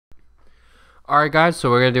Alright guys, so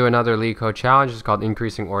we're going to do another LeetCode challenge. It's called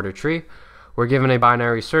increasing order tree. We're given a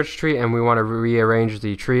binary search tree and we want to rearrange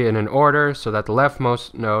the tree in an order so that the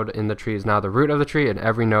leftmost node in the tree is now the root of the tree and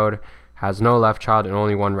every node has no left child and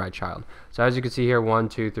only one right child. So as you can see here, 1,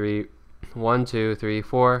 2, 3,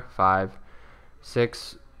 4, 5,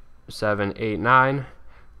 6, 7, 8, 9.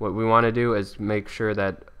 What we want to do is make sure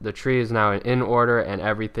that the tree is now in order and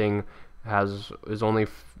everything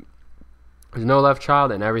there's no left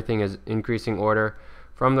child and everything is increasing order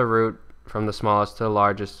from the root, from the smallest to the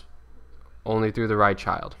largest, only through the right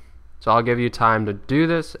child. So I'll give you time to do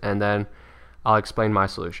this and then I'll explain my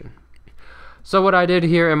solution. So what I did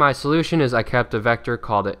here in my solution is I kept a vector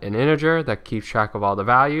called an integer that keeps track of all the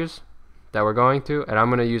values that we're going through, and I'm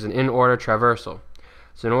going to use an in-order traversal.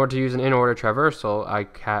 So in order to use an in-order traversal, I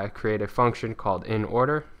create a function called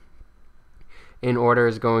in-order. In-order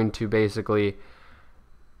is going to basically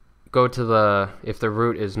go to if the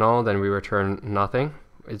root is null, then we return nothing.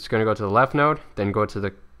 It's going to go to the left node, then go to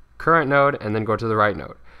the current node, and then go to the right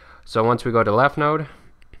node. So once we go to left node,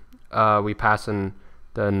 we pass in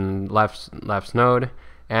the left's node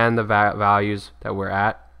and the values that we're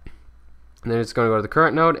at. And then it's going to go to the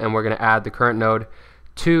current node, and we're going to add the current node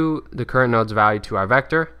to the current node's value to our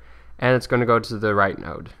vector, and it's going to go to the right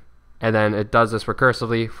node. And then it does this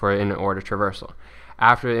recursively for in-order traversal.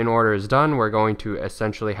 After in order is done, we're going to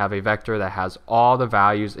essentially have a vector that has all the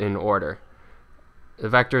values in order. The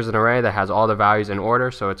vector is an array that has all the values in order,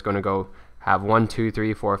 so it's going to go have 1, 2,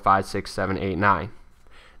 3, 4, 5, 6, 7, 8, 9.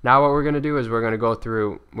 Now what we're going to do is we're going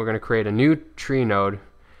to create a new tree node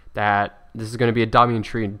this is going to be a dummy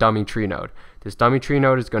tree node. This dummy tree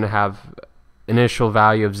node is going to have initial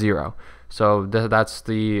value of 0. So that's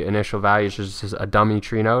the initial value. It's just a dummy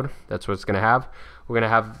tree node. That's what it's going to have. We're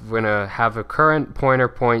going to have a current pointer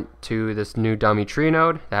point to this new dummy tree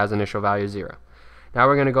node that has initial value 0. Now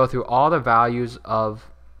we're going to go through all the values of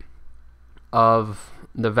the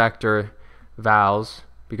vector vals,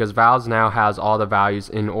 because vals now has all the values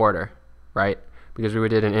in order, right? Because we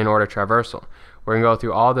did an in-order traversal. We're going to go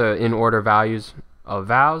through all the in-order values of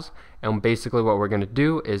vals, and basically what we're going to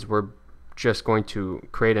do is we're just going to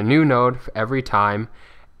create a new node every time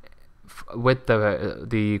with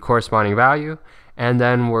the corresponding value, and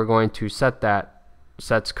then we're going to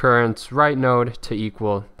sets current's right node to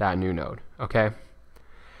equal that new node. Okay.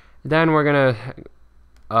 Then we're gonna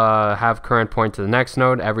have current point to the next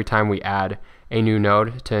node every time we add a new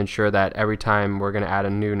node to ensure that every time we're gonna add a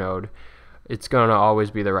new node, it's gonna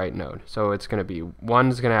always be the right node. So it's gonna be 1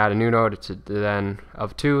 is gonna add a new node to then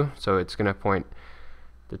of 2, so it's gonna point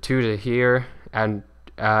the 2 to here and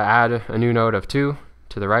add a new node of 2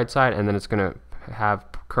 to the right side, and then it's gonna have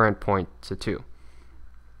current point to 2.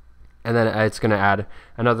 And then it's going to add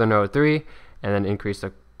another node 3 and then increase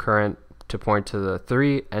the current to point to the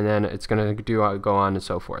 3, and then it's going to go on and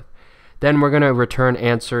so forth. Then we're going to return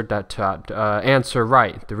answer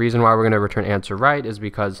right. The reason why we're going to return answer right is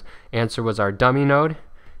because answer was our dummy node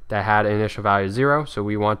that had an initial value 0, so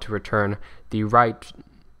we want to return the right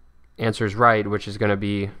answer's right, which is going to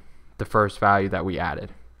be the first value that we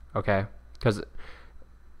added. Okay, because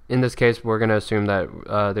in this case we're going to assume that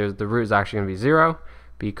the root is actually going to be 0,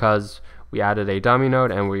 because we added a dummy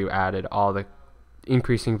node and we added all the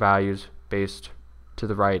increasing values based to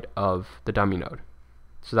the right of the dummy node.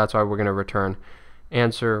 So that's why we're going to return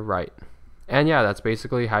answer right. And yeah, that's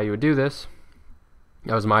basically how you would do this.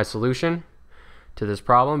 That was my solution to this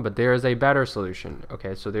problem, but there is a better solution.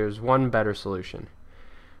 Okay, so there's one better solution.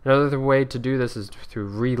 Another way to do this is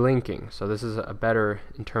through relinking. So this is a better,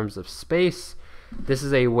 in terms of space, this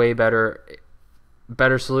is a way better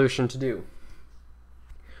solution to do.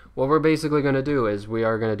 What we're basically going to do is we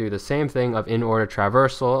are going to do the same thing of in-order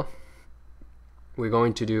traversal. We're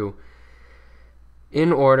going to do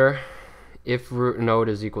in order, if root node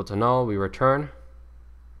is equal to null, we return,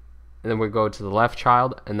 and then we go to the left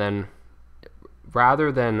child, and then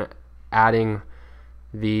rather than adding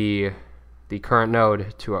the current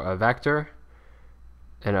node to a vector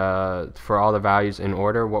and for all the values in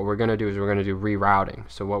order, what we're going to do is we're going to do rerouting.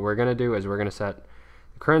 So what we're going to do is we're going to set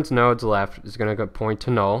current node's left is going to point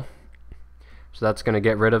to null, so that's going to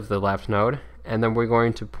get rid of the left node, and then we're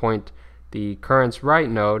going to point the current's right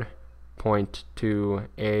node to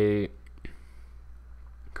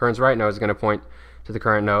the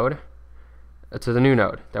current node to the new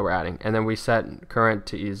node that we're adding, and then we set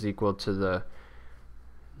current is equal to the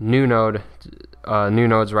new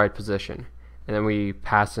node's right position, and then we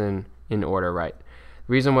pass in order right.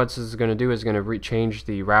 The reason what this is going to do is going to change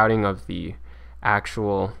the routing of the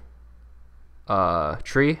actual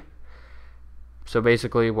tree. So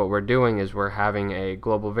basically what we're doing is we're having a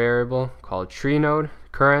global variable called tree node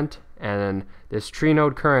current, and then this tree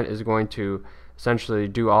node current is going to essentially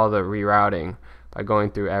do all the rerouting by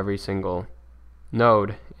going through every single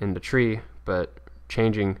node in the tree, but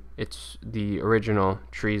changing the original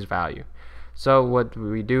tree's value. So what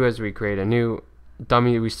we do is we create a new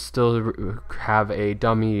dummy. We still have a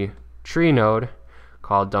dummy tree node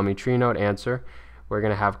called dummy tree node answer. We're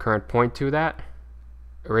going to have current point to that.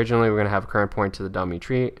 Originally we're going to have current point to the dummy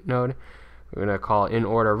tree node. We're going to call in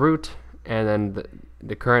order root, and then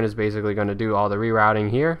the current is basically going to do all the rerouting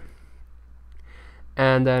here,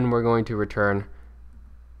 and then we're going to return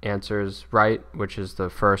answers right, which is the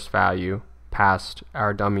first value past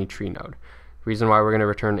our dummy tree node. The reason why we're going to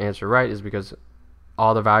return answer right is because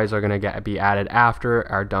all the values are going to be added after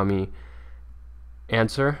our dummy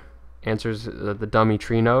answers. The dummy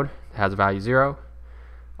tree node has value 0.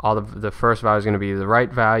 All the first value is going to be the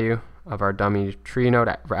right value of our dummy tree node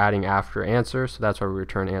adding after answers, so that's why we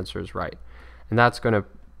return answers right, and that's going to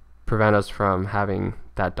prevent us from having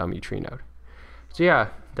that dummy tree node. So yeah,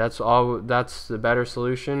 that's the better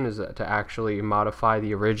solution, is to actually modify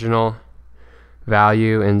the original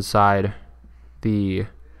value inside the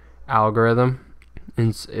algorithm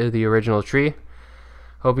in the original tree.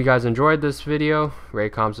 Hope you guys enjoyed this video.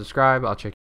 Rate, comment, subscribe. I'll check